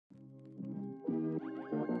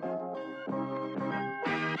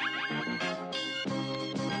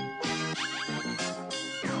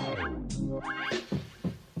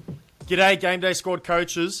G'day, Game Day Squad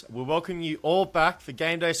coaches. We welcome you all back for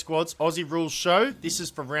Game Day Squad's Aussie Rule show. This is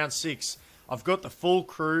for round 6. I've got the full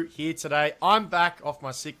crew here today. I'm back off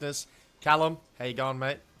my sickness. Callum, how you going,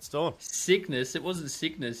 mate? What's doing? Sickness? It wasn't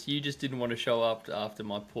sickness. You just didn't want to show up after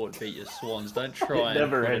my Port beat your Swans. Don't try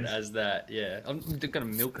and put it as that. Yeah, I'm going to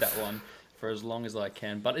milk that one for as long as I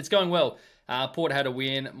can. But it's going well. Port had a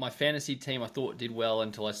win. My fantasy team I thought did well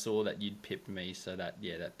until I saw that you'd pipped me. So that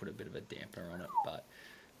put a bit of a damper on it. But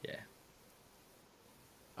yeah.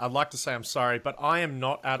 I'd like to say I'm sorry, but I am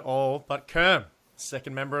not at all. But Kerm,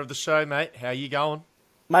 second member of the show, mate. How you going?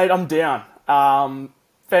 Mate, I'm down.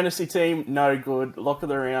 Fantasy team, no good. Lock of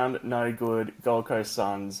the round, no good. Gold Coast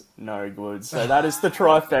Suns, no good. So that is the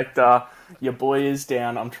trifecta. Your boy is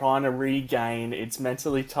down. I'm trying to regain. It's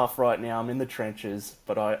mentally tough right now. I'm in the trenches,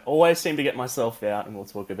 but I always seem to get myself out, and we'll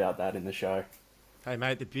talk about that in the show. Hey,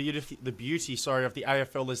 mate, the beauty of the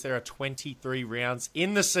AFL is there are 23 rounds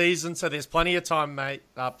in the season, so there's plenty of time, mate.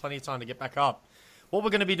 Plenty of time to get back up. What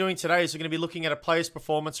we're going to be doing today is we're going to be looking at a player's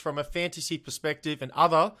performance from a fantasy perspective and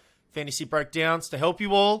other fantasy breakdowns to help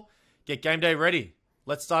you all get game day ready.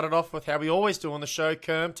 Let's start it off with how we always do on the show.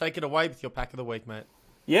 Kerm, take it away with your pack of the week, mate.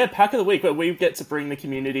 Yeah, pack of the week, where we get to bring the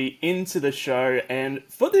community into the show. And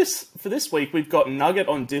for this week, we've got Nugget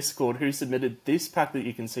on Discord who submitted this pack that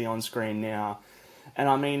you can see on screen now. And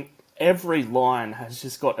I mean, every line has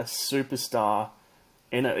just got a superstar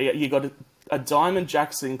in it. You got a diamond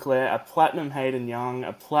Jack Sinclair, a platinum Hayden Young,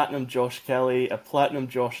 a platinum Josh Kelly, a platinum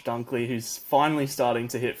Josh Dunkley, who's finally starting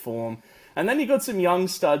to hit form. And then you got some young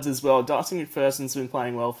studs as well. Darcy McPherson's been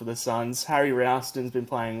playing well for the Suns. Harry Rouston's been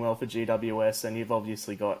playing well for GWS. And you've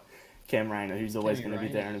obviously got Cam Rayner, who's always going to be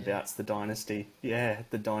there and about the dynasty. Yeah,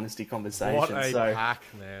 the dynasty conversation. What a pack,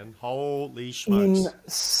 man. Holy smokes.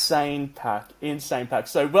 Insane pack.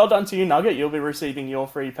 So well done to you, Nugget. You'll be receiving your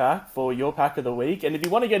free pack for your pack of the week. And if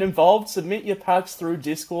you want to get involved, submit your packs through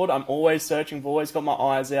Discord. I'm always searching. I've always got my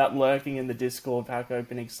eyes out lurking in the Discord pack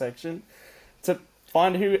opening section to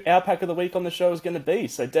find who our pack of the week on the show is going to be.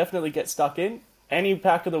 So definitely get stuck in. Any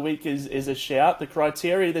pack of the week is a shout. The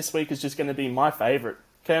criteria this week is just going to be my favourite.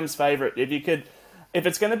 Cam's favourite. If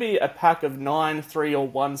it's going to be a pack of 9, 3, or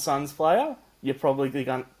 1 Suns player, you're probably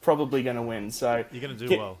going to win. So you're going to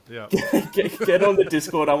do well. Yeah. Get on the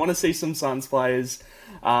Discord. I want to see some Suns players.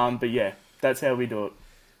 But yeah, that's how we do it.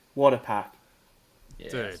 What a pack. Yeah,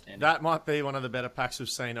 dude, that might be one of the better packs we've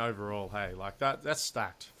seen overall. Hey, like that's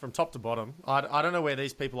stacked from top to bottom. I don't know where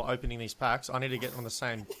these people are opening these packs. I need to get on the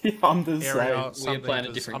same I'm the area. same. We're playing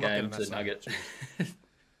a different game to Nugget.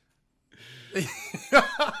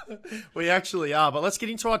 We actually are, but let's get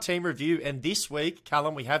into our team review. And this week,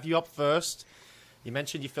 Callum, we have you up first. You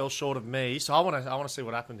mentioned you fell short of me, so I want to see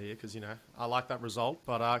what happened here because I like that result.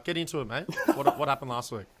 But get into it, mate. What happened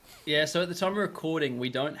last week? Yeah, so at the time of recording, we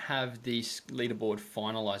don't have the leaderboard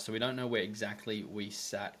finalised, so we don't know where exactly we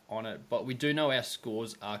sat on it, but we do know our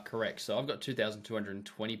scores are correct. So I've got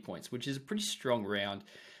 2,220 points, which is a pretty strong round.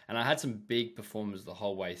 And I had some big performers the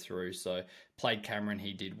whole way through. So played Cameron,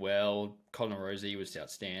 he did well. Colin Rosie was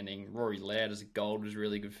outstanding. Rory Laird as a gold was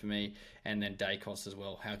really good for me. And then Dacos as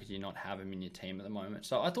well. How could you not have him in your team at the moment?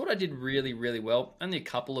 So I thought I did really, really well. Only a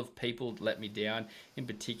couple of people let me down. In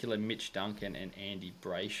particular, Mitch Duncan and Andy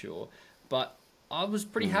Brayshaw. But I was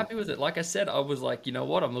pretty happy with it. Like I said, I was like, you know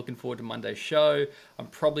what? I'm looking forward to Monday's show. I'm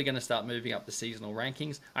probably going to start moving up the seasonal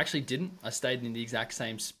rankings. I actually didn't. I stayed in the exact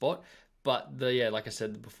same spot. But like I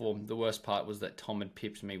said before, the worst part was that Tom had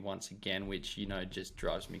pipped me once again, which, just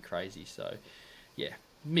drives me crazy. So, yeah,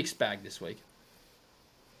 mixed bag this week.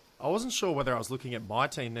 I wasn't sure whether I was looking at my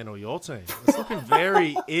team then or your team. It's looking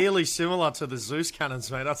very eerily similar to the Zeus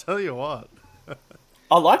Cannons, mate. I'll tell you what.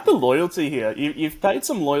 I like the loyalty here. You've paid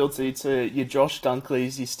some loyalty to your Josh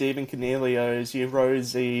Dunkleys, your Stephen Cornelios, your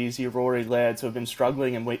Rosies, your Rory Lairds who have been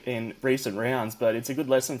struggling in recent rounds, but it's a good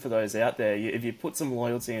lesson for those out there. If you put some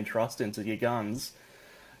loyalty and trust into your guns,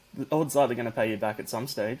 the odds are they're going to pay you back at some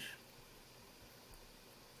stage.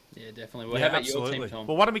 Yeah, definitely. Well, how about absolutely. your team, Tom?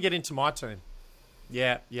 Well, why don't we get into my team?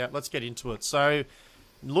 Yeah, let's get into it. So,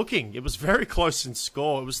 it was very close in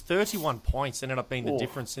score. It was 31 points, ended up being the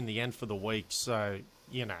difference in the end for the week. So,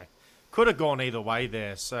 could have gone either way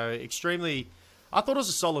there. So, I thought it was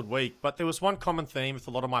a solid week, but there was one common theme with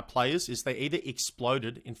a lot of my players is they either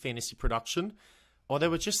exploded in fantasy production or they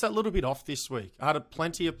were just that little bit off this week. I had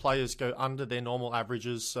plenty of players go under their normal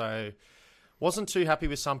averages, so wasn't too happy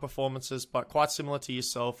with some performances, but quite similar to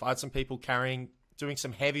yourself. I had some people doing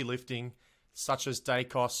some heavy lifting, such as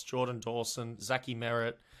Dacos, Jordan Dawson, Zachy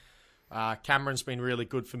Merritt. Cameron's been really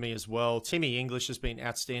good for me as well. Timmy English has been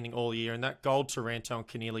outstanding all year. And that gold Taranto and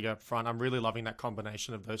Cornelia up front, I'm really loving that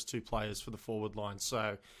combination of those two players for the forward line.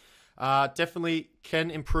 So Definitely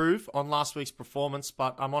can improve on last week's performance,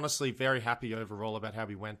 but I'm honestly very happy overall about how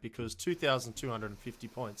we went because 2,250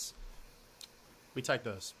 points. We take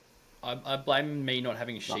those. I blame me not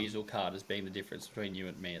having a Sheasel card as being the difference between you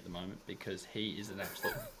and me at the moment because he is an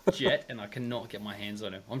absolute jet and I cannot get my hands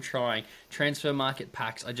on him. I'm trying. Transfer market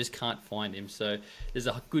packs, I just can't find him. So there's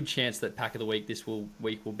a good chance that pack of the week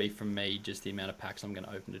week will be from me, just the amount of packs I'm going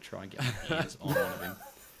to open to try and get my hands on one of him.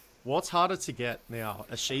 What's harder to get now,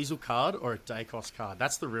 a Sheasel card or a Dacos card?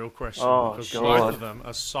 That's the real question because God. both of them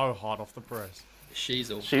are so hot off the press.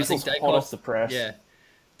 Sheasel. Sheasel's hot off the press. Yeah.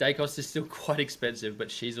 Dacos is still quite expensive, but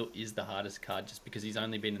Sheasel is the hardest card just because he's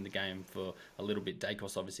only been in the game for a little bit.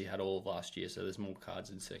 Dacos obviously had all of last year, so there's more cards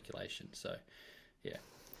in circulation. So, yeah,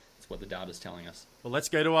 that's what the data's telling us. Well, let's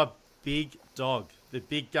go to our big dog, the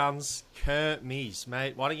big guns, Kermies.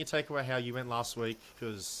 Mate, why don't you take away how you went last week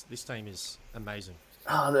because this team is amazing.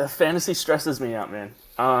 Oh, the fantasy stresses me out,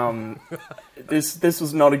 man. This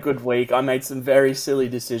was not a good week. I made some very silly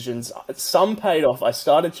decisions. Some paid off. I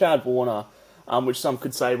started Chad Warner, which some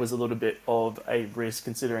could say was a little bit of a risk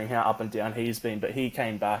considering how up and down he's been, but he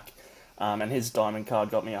came back and his diamond card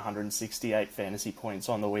got me 168 fantasy points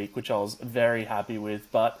on the week, which I was very happy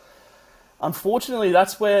with. But unfortunately,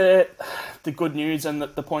 that's where the good news and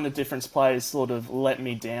the point of difference players sort of let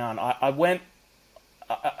me down.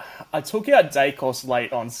 I took out Dacos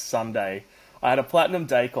late on Sunday. I had a platinum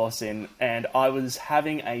Dacos in, and I was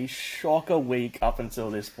having a shocker week up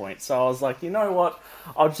until this point. So I was like, you know what?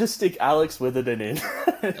 I'll just stick Alex Witherden in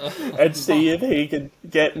and see if he can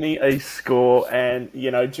get me a score. And,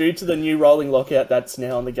 you know, due to the new rolling lockout that's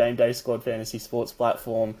now on the GameDay Squad Fantasy Sports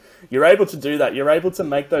platform, you're able to do that. You're able to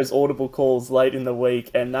make those audible calls late in the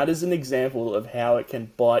week, and that is an example of how it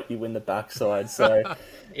can bite you in the backside. So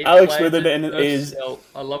Alex Witherden is...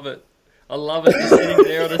 I love it. I love it. You're sitting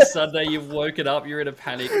there on a Sunday, you've woken up, you're in a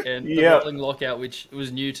panic, and the rolling lockout, which was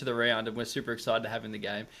new to the round, and we're super excited to have in the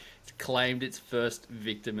game, it's claimed its first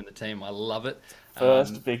victim in the team. I love it.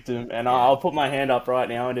 First victim, and I'll put my hand up right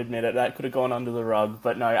now and admit it. That could have gone under the rug,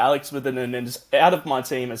 but no, Alex Witherden is out of my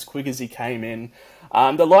team as quick as he came in.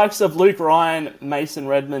 The likes of Luke Ryan, Mason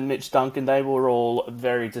Redmond, Mitch Duncan, they were all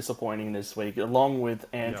very disappointing this week, along with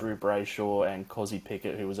Andrew Brayshaw and Cozzy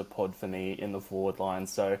Pickett, who was a pod for me in the forward line.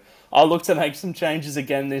 So I'll look to make some changes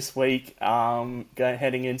again this week,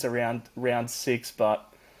 heading into round 6,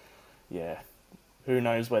 but yeah, who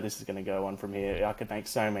knows where this is going to go on from here. I could make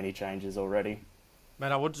so many changes already.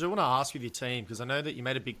 Mate, I do want to ask with your team, because I know that you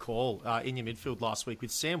made a big call in your midfield last week with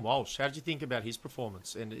Sam Walsh. How did you think about his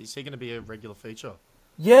performance? And is he going to be a regular feature?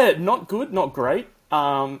 Yeah, not good, not great.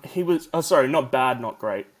 He was, not bad, not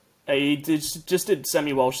great. He just did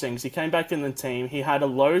Sammy Walsh things. He came back in the team. He had a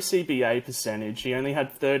low CBA percentage. He only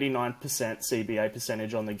had 39% CBA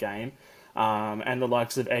percentage on the game. And the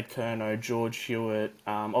likes of Ed Kerno, George Hewitt,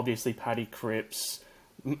 obviously Paddy Cripps,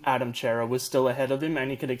 Adam Chera was still ahead of him,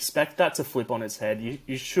 and you could expect that to flip on its head.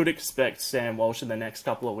 You should expect Sam Walsh in the next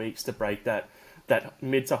couple of weeks to break that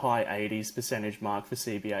mid to high 80s percentage mark for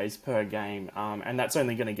CBAs per game, and that's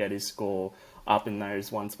only going to get his score up in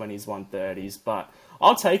those 120s, 130s. But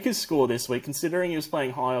I'll take his score this week, considering he was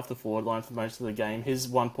playing high off the forward line for most of the game. His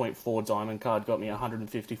 1.4 diamond card got me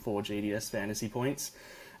 154 GDS fantasy points.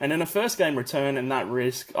 And in a first game return and that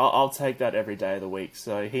risk, I'll take that every day of the week.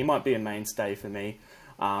 So he might be a mainstay for me.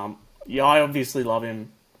 I obviously love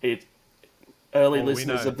him. Early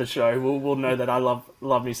listeners of the show will know that I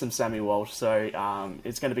love me some Sammy Walsh, so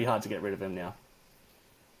it's going to be hard to get rid of him now.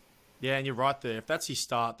 Yeah, and you're right there. If that's his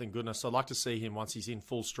start, then goodness, I'd like to see him once he's in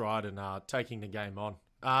full stride and taking the game on.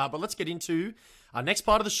 But let's get into our next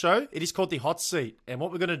part of the show. It is called the Hot Seat, and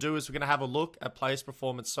what we're going to do is we're going to have a look at players'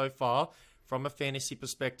 performance so far from a fantasy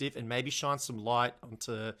perspective and maybe shine some light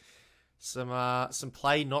onto some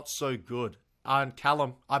play not so good. And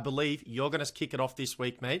Callum, I believe you're going to kick it off this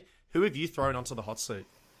week, mate. Who have you thrown onto the hot seat?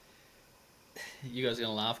 You guys are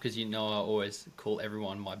going to laugh because you know I always call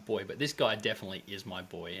everyone my boy, but this guy definitely is my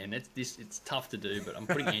boy, and it's tough to do, but I'm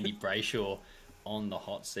putting Andy Brayshaw on the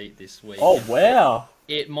hot seat this week. Oh, wow.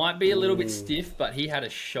 It might be a little bit stiff, but he had a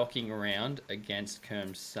shocking round against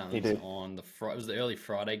Kerm's Suns on it was the early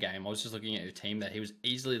Friday game. I was just looking at your team that he was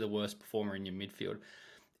easily the worst performer in your midfield.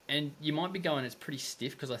 And you might be going, it's pretty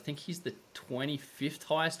stiff because I think he's the 25th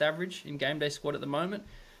highest average in GameDay Squad at the moment.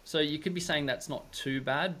 So you could be saying that's not too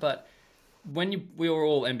bad, but we were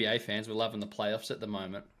all NBA fans, we're loving the playoffs at the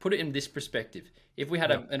moment. Put it in this perspective. If we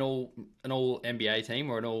had an all NBA team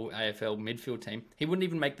or an all AFL midfield team, he wouldn't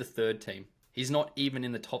even make the third team. He's not even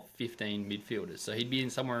in the top 15 midfielders. So he'd be in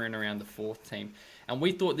somewhere in around the fourth team. And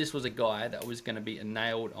we thought this was a guy that was going to be a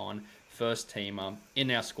nailed on first teamer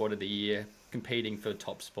in our squad of the year. competing for the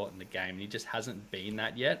top spot in the game. And he just hasn't been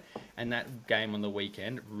that yet. And that game on the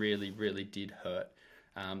weekend really, really did hurt.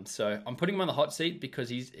 So I'm putting him on the hot seat because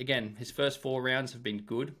his first 4 rounds have been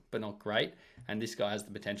good, but not great. And this guy has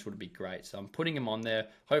the potential to be great. So I'm putting him on there.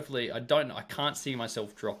 Hopefully, I can't see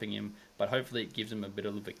myself dropping him, but hopefully it gives him a bit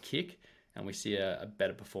of a kick and we see a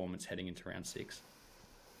better performance heading into round 6.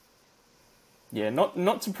 Yeah,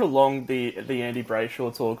 not to prolong the Andy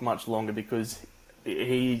Brayshaw talk much longer because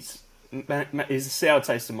he's a sour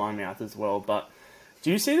taste in my mouth as well. But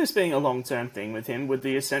do you see this being a long-term thing with him, with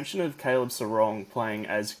the ascension of Caleb Sarong playing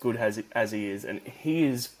as good as he is? And he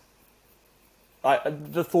is...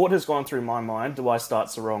 the thought has gone through my mind, do I start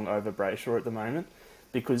Sarong over Brayshaw at the moment?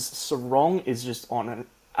 Because Sarong is just on an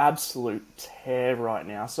absolute tear right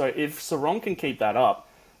now. So if Sarong can keep that up,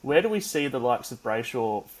 where do we see the likes of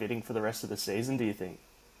Brayshaw fitting for the rest of the season, do you think?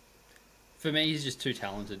 For me, he's just too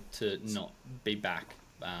talented to not be back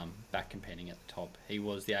competing at the top. He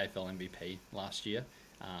was the AFL MVP last year,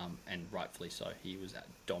 and rightfully so. He was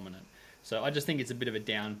dominant. So I just think it's a bit of a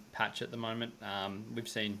down patch at the moment. We've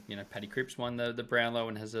seen, Paddy Cripps won the Brownlow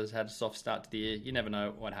and has had a soft start to the year. You never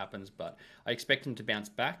know what happens, but I expect him to bounce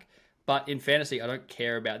back. But in fantasy, I don't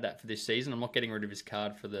care about that for this season. I'm not getting rid of his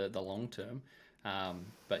card for the long term.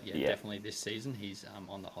 But definitely this season he's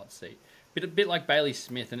on the hot seat. A bit like Bailey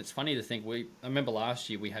Smith, and it's funny to think I remember last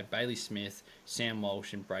year we had Bailey Smith, Sam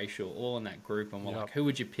Walsh, and Brayshaw all in that group, and we're like, who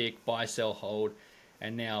would you pick? Buy, sell, hold.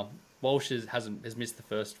 And now Walsh has missed the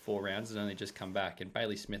first 4 rounds and only just come back, and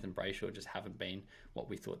Bailey Smith and Brayshaw just haven't been what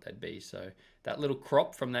we thought they'd be. So that little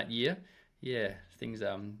crop from that year, things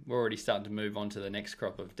we're already starting to move on to the next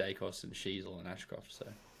crop of Dacos and Sheasel and Ashcroft. So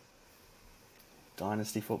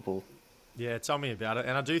dynasty football. Yeah, tell me about it.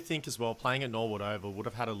 And I do think as well, playing at Norwood Oval would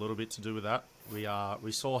have had a little bit to do with that.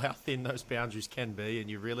 We saw how thin those boundaries can be, and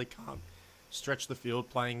you really can't stretch the field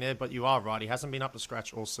playing there. But you are right, he hasn't been up to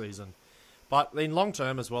scratch all season. But in long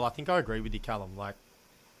term as well, I think I agree with you, Callum. Like,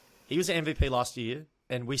 he was an MVP last year,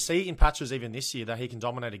 and we see in patches even this year that he can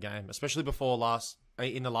dominate a game, especially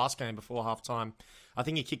in the last game before halftime. I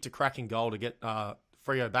think he kicked a cracking goal to get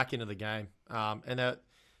Freo back into the game, and it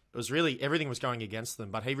was really, everything was going against them,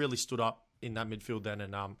 but he really stood up in that midfield then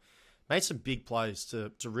and made some big plays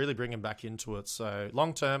to really bring him back into it. So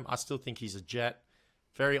long term, I still think he's a jet.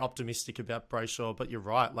 Very optimistic about Brayshaw, but you're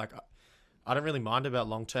right. Like, I don't really mind about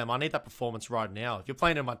long term. I need that performance right now. If you're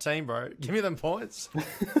playing in my team, bro, give me them points.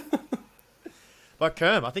 But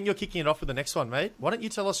Kerm, I think you're kicking it off with the next one, mate. Why don't you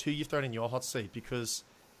tell us who you've thrown in your hot seat? Because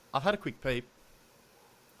I've had a quick peep.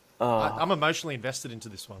 I'm emotionally invested into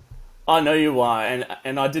this one. I know you are,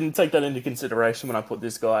 and I didn't take that into consideration when I put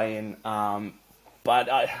this guy in.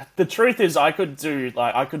 But the truth is, I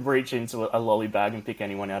could reach into a lolly bag and pick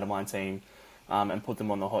anyone out of my team, and put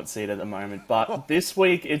them on the hot seat at the moment. But this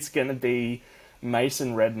week, it's going to be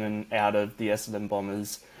Mason Redman out of the Essendon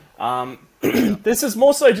Bombers. This is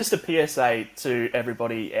more so just a PSA to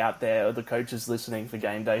everybody out there, or the coaches listening for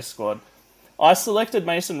Game Day Squad. I selected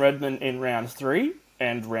Mason Redman in round 3.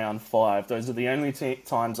 And round 5. Those are the only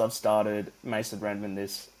times I've started Mason Redman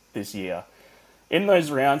this year. In those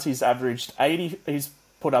rounds, he's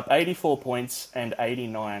put up 84 points and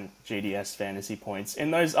 89 GDS fantasy points. In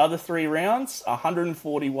those other 3 rounds,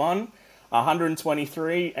 141,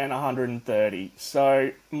 123, and 130. So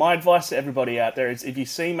my advice to everybody out there is, if you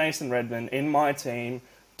see Mason Redman in my team,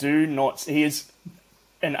 he is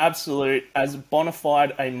an absolute, as bona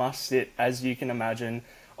fide a must-sit as you can imagine.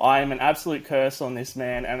 I am an absolute curse on this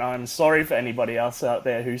man, and I'm sorry for anybody else out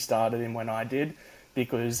there who started him when I did,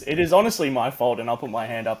 because it is honestly my fault, and I'll put my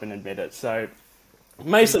hand up and admit it. So,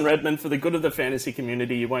 Mason Redman, for the good of the fantasy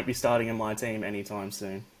community, you won't be starting in my team anytime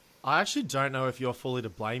soon. I actually don't know if you're fully to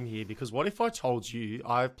blame here, because what if I told you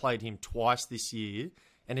I've played him twice this year,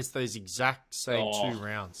 and it's those exact same 2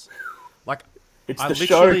 rounds? Like, it's the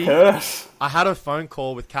show curse. I had a phone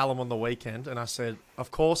call with Callum on the weekend, and I said,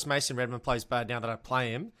 of course Mason Redman plays bad now that I play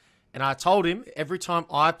him. And I told him, every time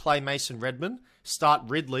I play Mason Redman, start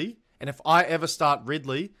Ridley. And if I ever start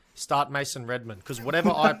Ridley, start Mason Redman. Because whatever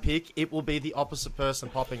I pick, it will be the opposite person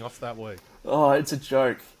popping off that week. Oh, it's a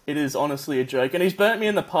joke. It is honestly a joke. And he's burnt me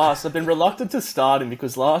in the past. I've been reluctant to start him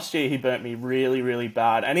because last year he burnt me really, really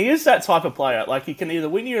bad. And he is that type of player. Like, he can either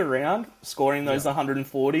win you a round, scoring those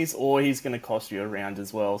 140s, or he's going to cost you a round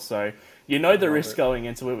as well. So, you know the risk going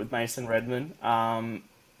into it with Mason Redman.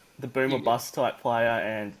 The boom or bust type player,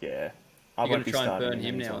 and I won't be starting him. You're going to try and burn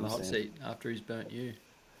him now on the hot seat after he's burnt you.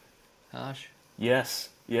 Harsh. Yes.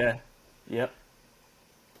 Yeah. Yep.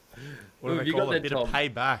 What do they call it? A bit of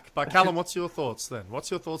payback. But Callum, what's your thoughts then?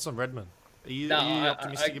 What's your thoughts on Redman? Are you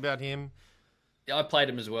optimistic about him? I played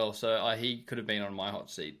him as well, so he could have been on my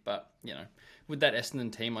hot seat. But, with that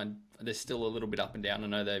Essendon team, they're still a little bit up and down. I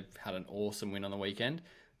know they've had an awesome win on the weekend,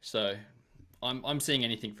 so I'm seeing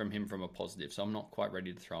anything from him from a positive. So I'm not quite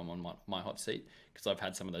ready to throw him on my hot seat because I've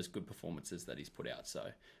had some of those good performances that he's put out. So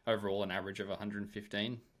overall, an average of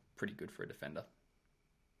 115, pretty good for a defender.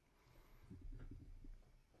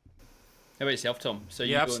 How about yourself, Tom? So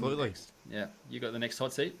yeah, absolutely. You got the next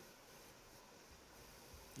hot seat?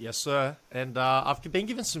 Yes, sir. And I've been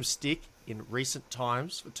given some stick in recent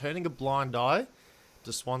times for turning a blind eye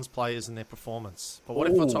to Swans players and their performance. But what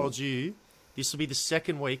if I told you this will be the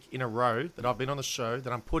second week in a row that I've been on the show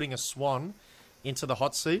that I'm putting a Swan into the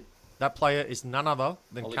hot seat? That player is none other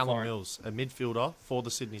than Callum Mills, a midfielder for the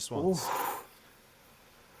Sydney Swans.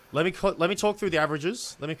 Let me talk through the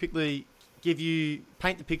averages. Let me quickly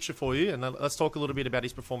paint the picture for you, and let's talk a little bit about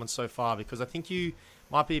his performance so far, because I think you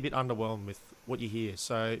might be a bit underwhelmed with what you hear.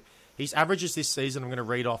 So his averages this season, I'm going to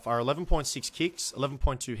read off, are 11.6 kicks,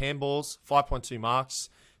 11.2 handballs, 5.2 marks,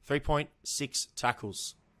 3.6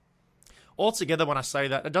 tackles. Altogether, when I say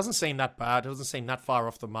that, it doesn't seem that bad. It doesn't seem that far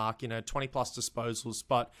off the mark, 20 plus disposals.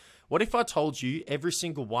 But what if I told you every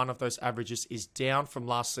single one of those averages is down from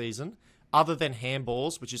last season, other than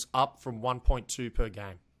handballs, which is up from 1.2 per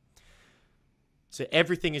game? So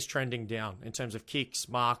everything is trending down in terms of kicks,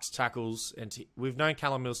 marks, tackles. And we've known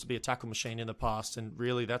Callum Mills to be a tackle machine in the past. And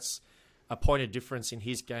really, that's a point of difference in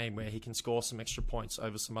his game where he can score some extra points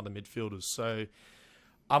over some other midfielders. So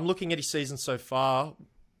I'm looking at his season so far.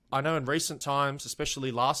 I know in recent times,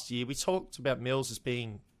 especially last year, we talked about Mills as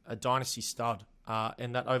being a dynasty stud.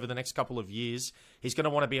 And that over the next couple of years, he's going to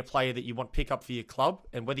want to be a player that you want to pick up for your club.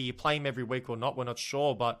 And whether you play him every week or not, we're not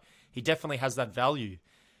sure. But he definitely has that value.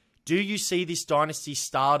 Do you see this dynasty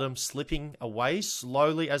stardom slipping away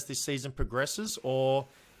slowly as this season progresses, or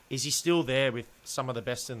is he still there with some of the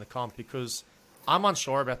best in the comp? Because I'm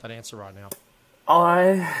unsure about that answer right now.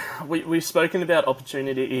 We've spoken about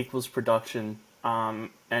opportunity equals production,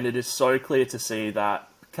 and it is so clear to see that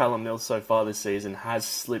Callum Mills so far this season has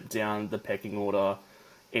slipped down the pecking order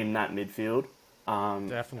in that midfield.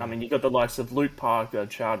 Definitely. I mean, you've got the likes of Luke Parker,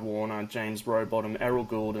 Chad Warner, James Rowbottom, Errol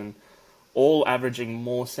Goulden, all averaging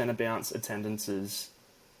more centre bounce attendances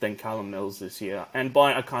than Callum Mills this year. And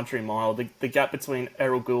by a country mile, the gap between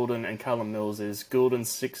Errol Goulden and Callum Mills is Goulden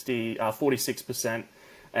 46%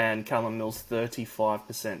 and Callum Mills 35%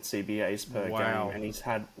 CBAs per game. And he's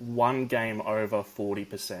had one game over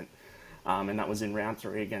 40%. And that was in round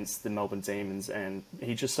 3 against the Melbourne Demons, and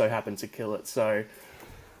he just so happened to kill it. So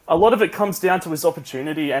a lot of it comes down to his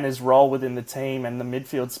opportunity and his role within the team and the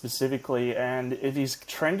midfield specifically. And if he's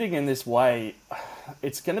trending in this way,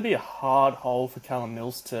 it's going to be a hard hole for Callum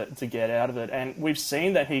Mills to get out of it. And we've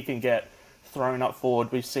seen that he can get thrown up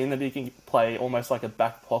forward. We've seen that he can play almost like a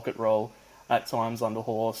back pocket role at times under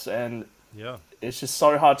Horse. And it's just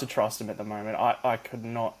so hard to trust him at the moment. I could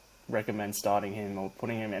not recommend starting him or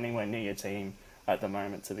putting him anywhere near your team at the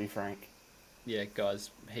moment, to be frank. Yeah, guys,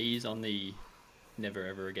 he's on the never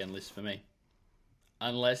ever again list for me.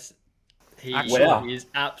 Unless he is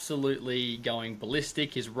absolutely going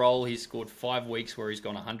ballistic. His role, he's scored 5 weeks where he's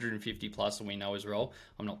gone 150 plus and we know his role.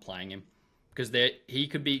 I'm not playing him. Because he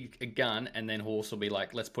could be a gun and then Horse will be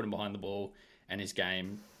like, let's put him behind the ball, and his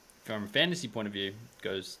game, from a fantasy point of view,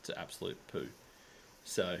 goes to absolute poo.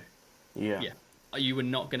 So, yeah. You were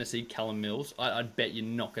not going to see Callum Mills. I'd bet you're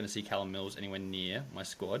not going to see Callum Mills anywhere near my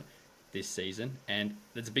squad this season. And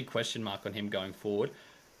there's a big question mark on him going forward.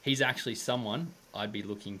 He's actually someone I'd be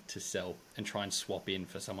looking to sell and try and swap in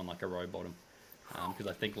for someone like a Rowbottom. Because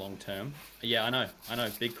I think long term... Yeah, I know,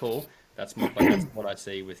 big call. That's what I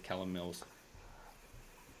see with Callum Mills.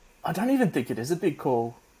 I don't even think it is a big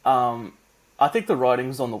call. I think the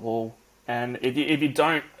writing's on the wall. And if you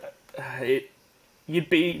don't... You'd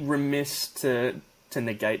be remiss to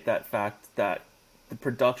negate that fact that the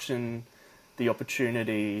production, the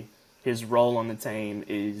opportunity, his role on the team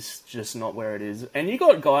is just not where it is. And you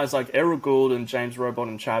got guys like Errol Gould and James Rowbottom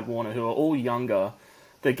and Chad Warner who are all younger.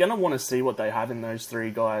 They're going to want to see what they have in those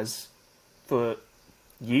three guys for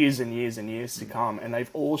years and years and years to come. And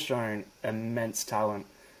they've all shown immense talent.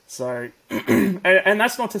 So, and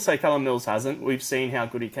that's not to say Callum Mills hasn't. We've seen how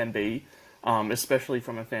good he can be, especially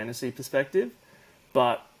from a fantasy perspective.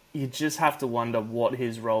 But you just have to wonder what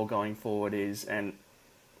his role going forward is. And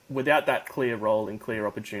without that clear role and clear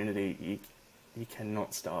opportunity, you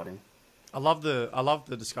cannot start him. I love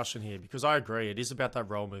the discussion here because I agree. It is about that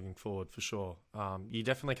role moving forward for sure. You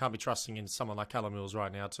definitely can't be trusting in someone like Callum Mills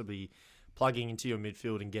right now to be plugging into your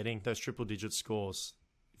midfield and getting those triple-digit scores.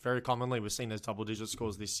 Very commonly, we've seen those double-digit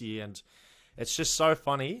scores this year. And it's just so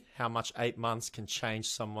funny how much 8 months can change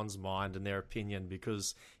someone's mind and their opinion.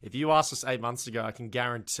 Because if you asked us 8 months ago, I can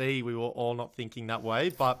guarantee we were all not thinking that way.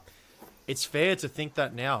 But it's fair to think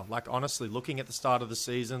that now. Like, honestly, looking at the start of the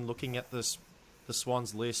season, looking at the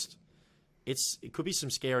Swans list, it could be some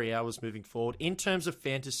scary hours moving forward in terms of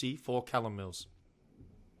fantasy for Callum Mills.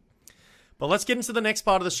 But let's get into the next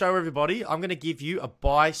part of the show, everybody. I'm going to give you a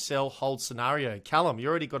buy, sell, hold scenario. Callum, you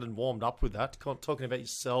already got warmed up with that, talking about your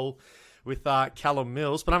sell with Callum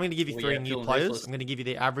Mills. But I'm going to give you three new players. Ruthless. I'm going to give you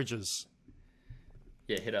the averages.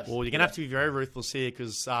 Yeah, hit us. Well, you're going to have to be very ruthless here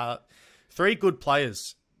because three good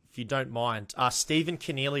players, if you don't mind. Stephen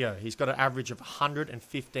Cornelio. He's got an average of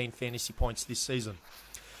 115 fantasy points this season.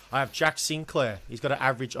 I have Jack Sinclair. He's got an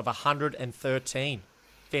average of 113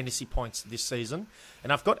 fantasy points this season.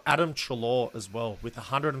 And I've got Adam Treloar as well with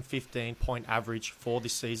 115 point average for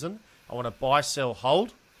this season. I want to buy, sell,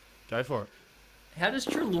 hold. Go for it. How does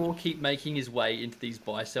Treloar keep making his way into these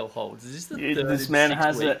buy, sell, holds? Is this the third? This man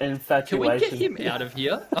has an infatuation. Can we get him out of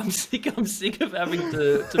here? I'm sick of having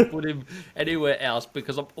to put him anywhere else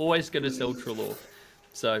because I'm always going to sell Treloar.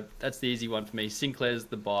 So that's the easy one for me. Sinclair's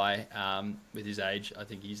the buy with his age. I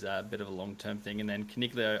think he's a bit of a long-term thing. And then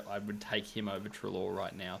Caniglio, I would take him over Treloar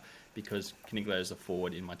right now because Caniglio is a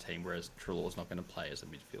forward in my team, whereas Treloar's not going to play as a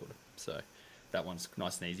midfielder. So that one's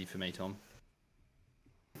nice and easy for me, Tom.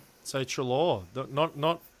 So Treloar,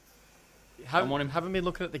 haven't been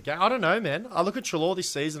looking at the game. I don't know, man. I look at Treloar this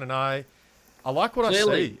season and I like what I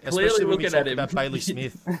see, especially when we talk about Bailey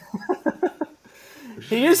Smith.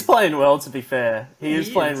 He is playing well, to be fair. He is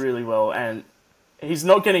playing really well, and he's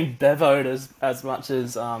not getting bevoed as much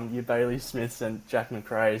as your Bailey Smiths and Jack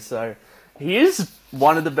McRae. So he is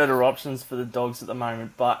one of the better options for the Dogs at the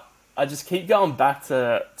moment. But I just keep going back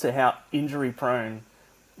to how injury prone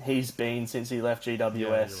he's been since he left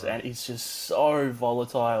GWS, and he's just so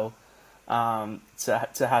volatile to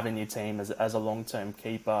have in your team as a long term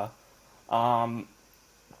keeper.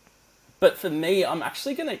 But for me, I'm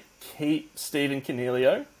actually going to keep Stephen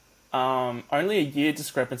Cornelio. Only a year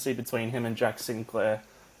discrepancy between him and Jack Sinclair.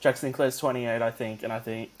 Jack Sinclair's 28, I think, and I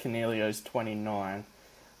think Cornelio's 29.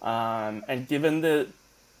 And given the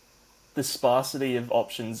sparsity of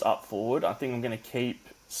options up forward, I think I'm going to keep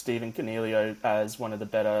Stephen Cornelio as one of the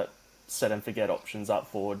better set and forget options up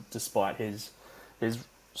forward, despite his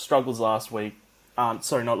struggles last week.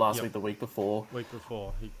 Sorry, not last week, the week before. Week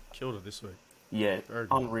before. He killed it this week. Yeah,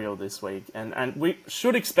 unreal this week. And we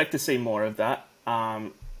should expect to see more of that.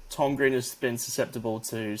 Tom Green has been susceptible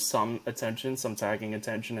to some attention, some tagging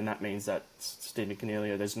attention, and that means that Stephen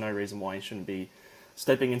Cornelio, there's no reason why he shouldn't be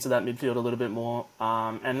stepping into that midfield a little bit more.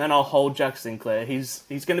 And then I'll hold Jack Sinclair. He's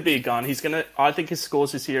going to be a gun. I think his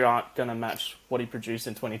scores this year aren't going to match what he produced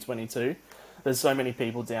in 2022. There's so many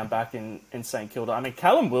people down back in St Kilda. I mean,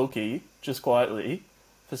 Callum Wilkie, just quietly,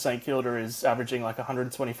 for St Kilda is averaging like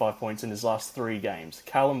 125 points in his last 3 games.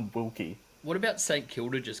 Callum Wilkie. What about St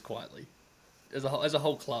Kilda just quietly? As a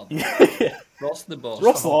whole club? Yeah. Ross the boss.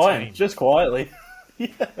 Ross Lyon, just quietly.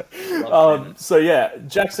 So yeah,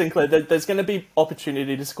 Jack Sinclair, there's going to be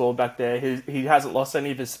opportunity to score back there. He hasn't lost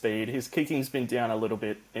any of his speed. His kicking's been down a little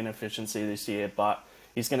bit in efficiency this year, but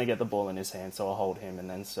he's going to get the ball in his hand, so I'll hold him and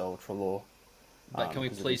then sell Treloar. But can we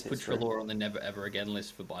please put Treloar on the never ever again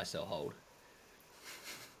list for buy, sell, hold?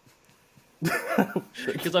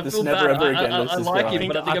 Because I feel bad. I like him,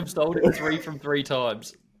 but I think I've sold it 3 from 3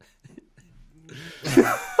 times.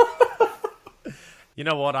 You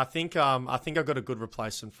know what? I think I've got a good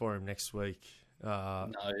replacement for him next week.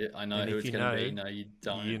 No, I know who it's going to be. No, you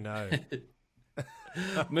don't. You know.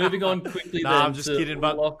 Moving on quickly I'm just kidding,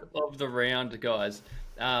 but lock of the round, guys.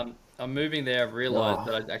 I'm moving there. I've realised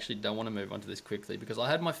that I actually don't want to move on to this quickly because I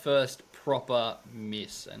had my first proper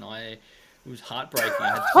miss, and it was heartbreaking. I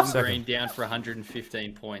had Tom Green down for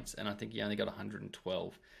 115 points, and I think he only got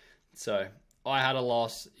 112. So I had a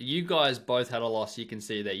loss. You guys both had a loss. You can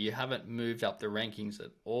see that you haven't moved up the rankings at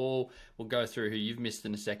all. We'll go through who you've missed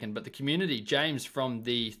in a second. But the community, James from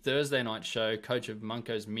the Thursday night show, coach of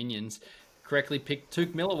Munko's Minions, correctly picked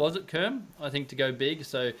Tuke Miller, was it, Kerm? I think to go big.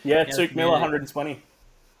 So yeah, Tuke Miller, 120.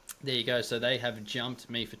 There you go. So they have jumped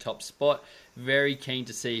me for top spot. Very keen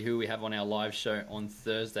to see who we have on our live show on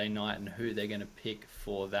Thursday night and who they're going to pick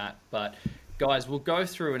for that. But guys, we'll go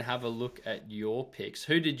through and have a look at your picks.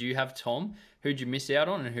 Who did you have, Tom? Who'd you miss out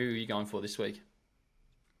on, and who are you going for this week?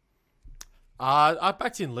 I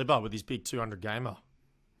backed in Libba with his big 200 gamer.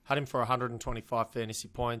 Had him for 125 fantasy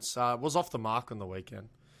points. Was off the mark on the weekend.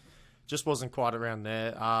 Just wasn't quite around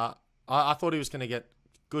there. I thought he was going to get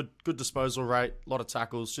good disposal rate, a lot of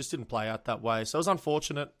tackles. Just didn't play out that way. So it was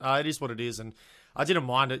unfortunate. It is what it is. And I didn't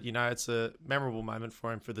mind it. You know, it's a memorable moment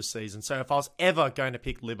for him for the season. So if I was ever going to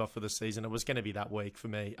pick Libba for the season, it was going to be that week for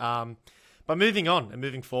me. But moving on and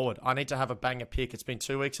moving forward, I need to have a banger pick. It's been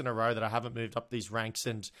 2 weeks in a row that I haven't moved up these ranks,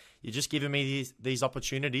 and you're just giving me these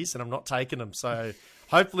opportunities, and I'm not taking them. So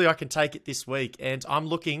hopefully I can take it this week. And I'm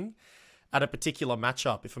looking at a particular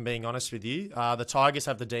matchup, if I'm being honest with you. The Tigers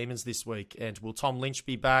have the Demons this week, and will Tom Lynch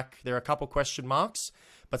be back? There are a couple question marks,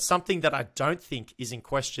 but something that I don't think is in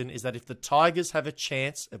question is that if the Tigers have a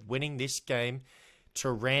chance of winning this game,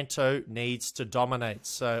 Taranto needs to dominate.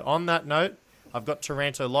 So on that note, I've got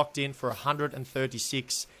Taranto locked in for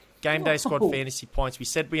 136 Game Day Squad fantasy points. We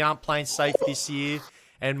said we aren't playing safe this year,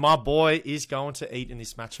 and my boy is going to eat in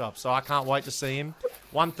this matchup. So I can't wait to see him.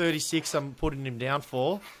 136 I'm putting him down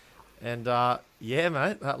for. And, yeah,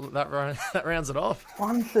 mate, that rounds it off.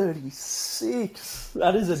 136.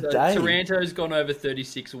 That is a day. Taranto's gone over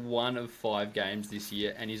 36 1 of 5 games this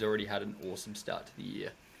year, and he's already had an awesome start to the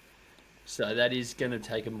year. So that is going to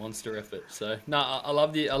take a monster effort. So, no, I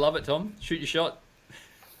love it, Tom. Shoot your shot.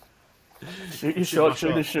 Shoot your shot,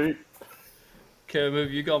 shoot your shoot. Kerr, who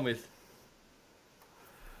have you gone with?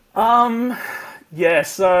 Yeah,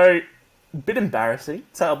 so a bit embarrassing.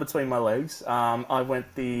 Tail between my legs. I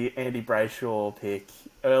went the Andy Brayshaw pick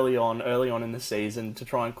early on in the season to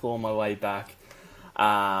try and claw my way back.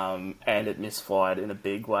 And it misfired in a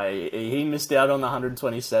big way. He missed out on the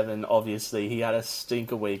 127, obviously. He had a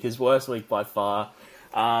stinker week, his worst week by far.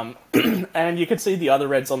 And you could see the other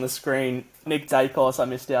Reds on the screen. Nick Dacos, I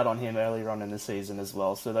missed out on him earlier on in the season as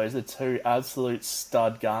well. So those are two absolute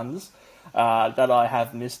stud guns that I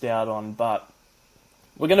have missed out on. But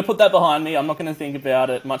we're going to put that behind me. I'm not going to think about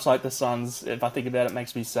it, much like the Suns. If I think about it, it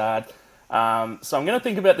makes me sad. So I'm going to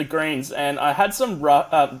think about the Greens. And I had some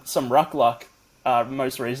ruck luck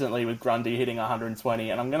most recently with Grundy hitting 120,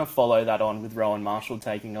 and I'm going to follow that on with Rowan Marshall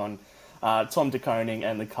taking on Tom De Koning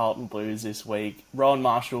and the Carlton Blues this week. Rowan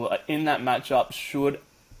Marshall in that matchup should,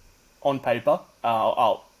 on paper,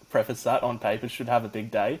 I'll preface that, on paper, should have a big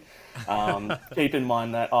day. Keep in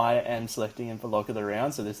mind that I am selecting him for lock of the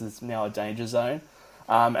round, so this is now a danger zone.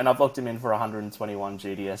 And I've locked him in for 121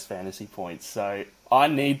 GDS fantasy points. So I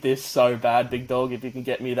need this so bad, Big Dog. If you can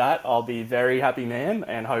get me that, I'll be very happy, man.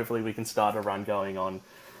 And hopefully we can start a run going on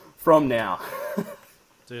from now.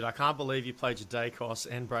 Dude, I can't believe you played your Dacos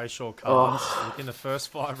and Brayshaw cards in the first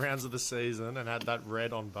 5 rounds of the season and had that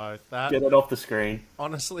red on both. That get it off the screen.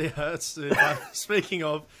 Honestly hurts, dude. Speaking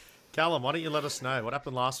of, Callum, why don't you let us know what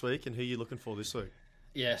happened last week and who you're looking for this week?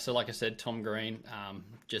 Yeah, so like I said, Tom Green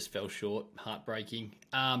just fell short, heartbreaking.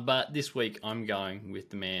 But this week I'm going with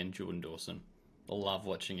the man, Jordan Dawson. I love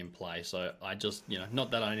watching him play. So I just,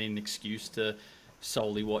 not that I need an excuse to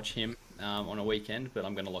solely watch him on a weekend, but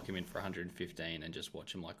I'm going to lock him in for 115 and just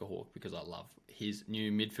watch him like a hawk because I love his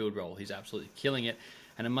new midfield role. He's absolutely killing it.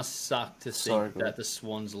 And it must suck to think that the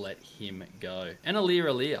Swans let him go. And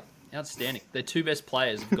Alir, outstanding. Their 2 best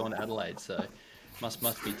players have gone to Adelaide, so must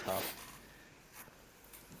be tough.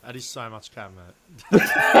 That is so much cam, mate.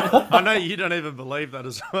 I know you don't even believe that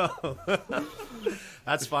as well.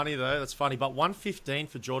 That's funny, though. That's funny. But 115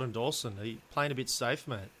 for Jordan Dawson. Are you playing a bit safe,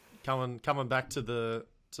 mate? Coming back to the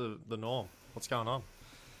norm. What's going on?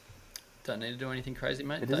 Don't need to do anything crazy,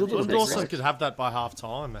 mate. Jordan Dawson could have that by half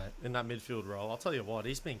time, mate, in that midfield role. I'll tell you what,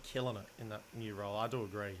 he's been killing it in that new role. I do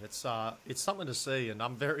agree. It's something to see, and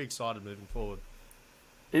I'm very excited moving forward.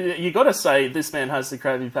 You got to say this man has the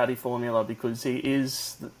Krabby Patty formula because he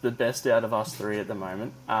is the best out of us 3 at the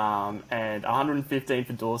moment. And 115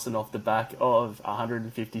 for Dawson off the back of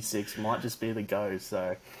 156 might just be the go.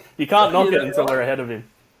 So you can't knock it until we're ahead of him.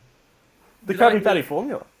 The Krabby Patty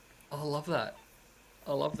formula. I love that.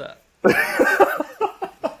 I love that.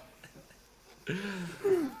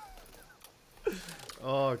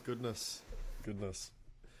 Oh, goodness.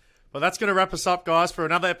 But that's going to wrap us up, guys, for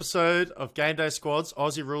another episode of Game Day Squad's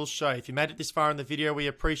Aussie Rules Show. If you made it this far in the video, we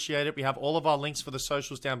appreciate it. We have all of our links for the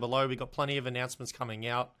socials down below. We've got plenty of announcements coming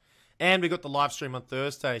out. And we got the live stream on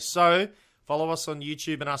Thursday. So follow us on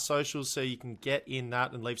YouTube and our socials so you can get in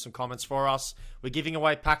that and leave some comments for us. We're giving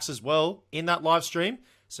away packs as well in that live stream.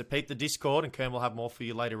 So peep the Discord and Kern will have more for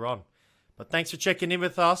you later on. But thanks for checking in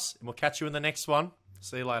with us, and we'll catch you in the next one.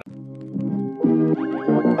 See you later.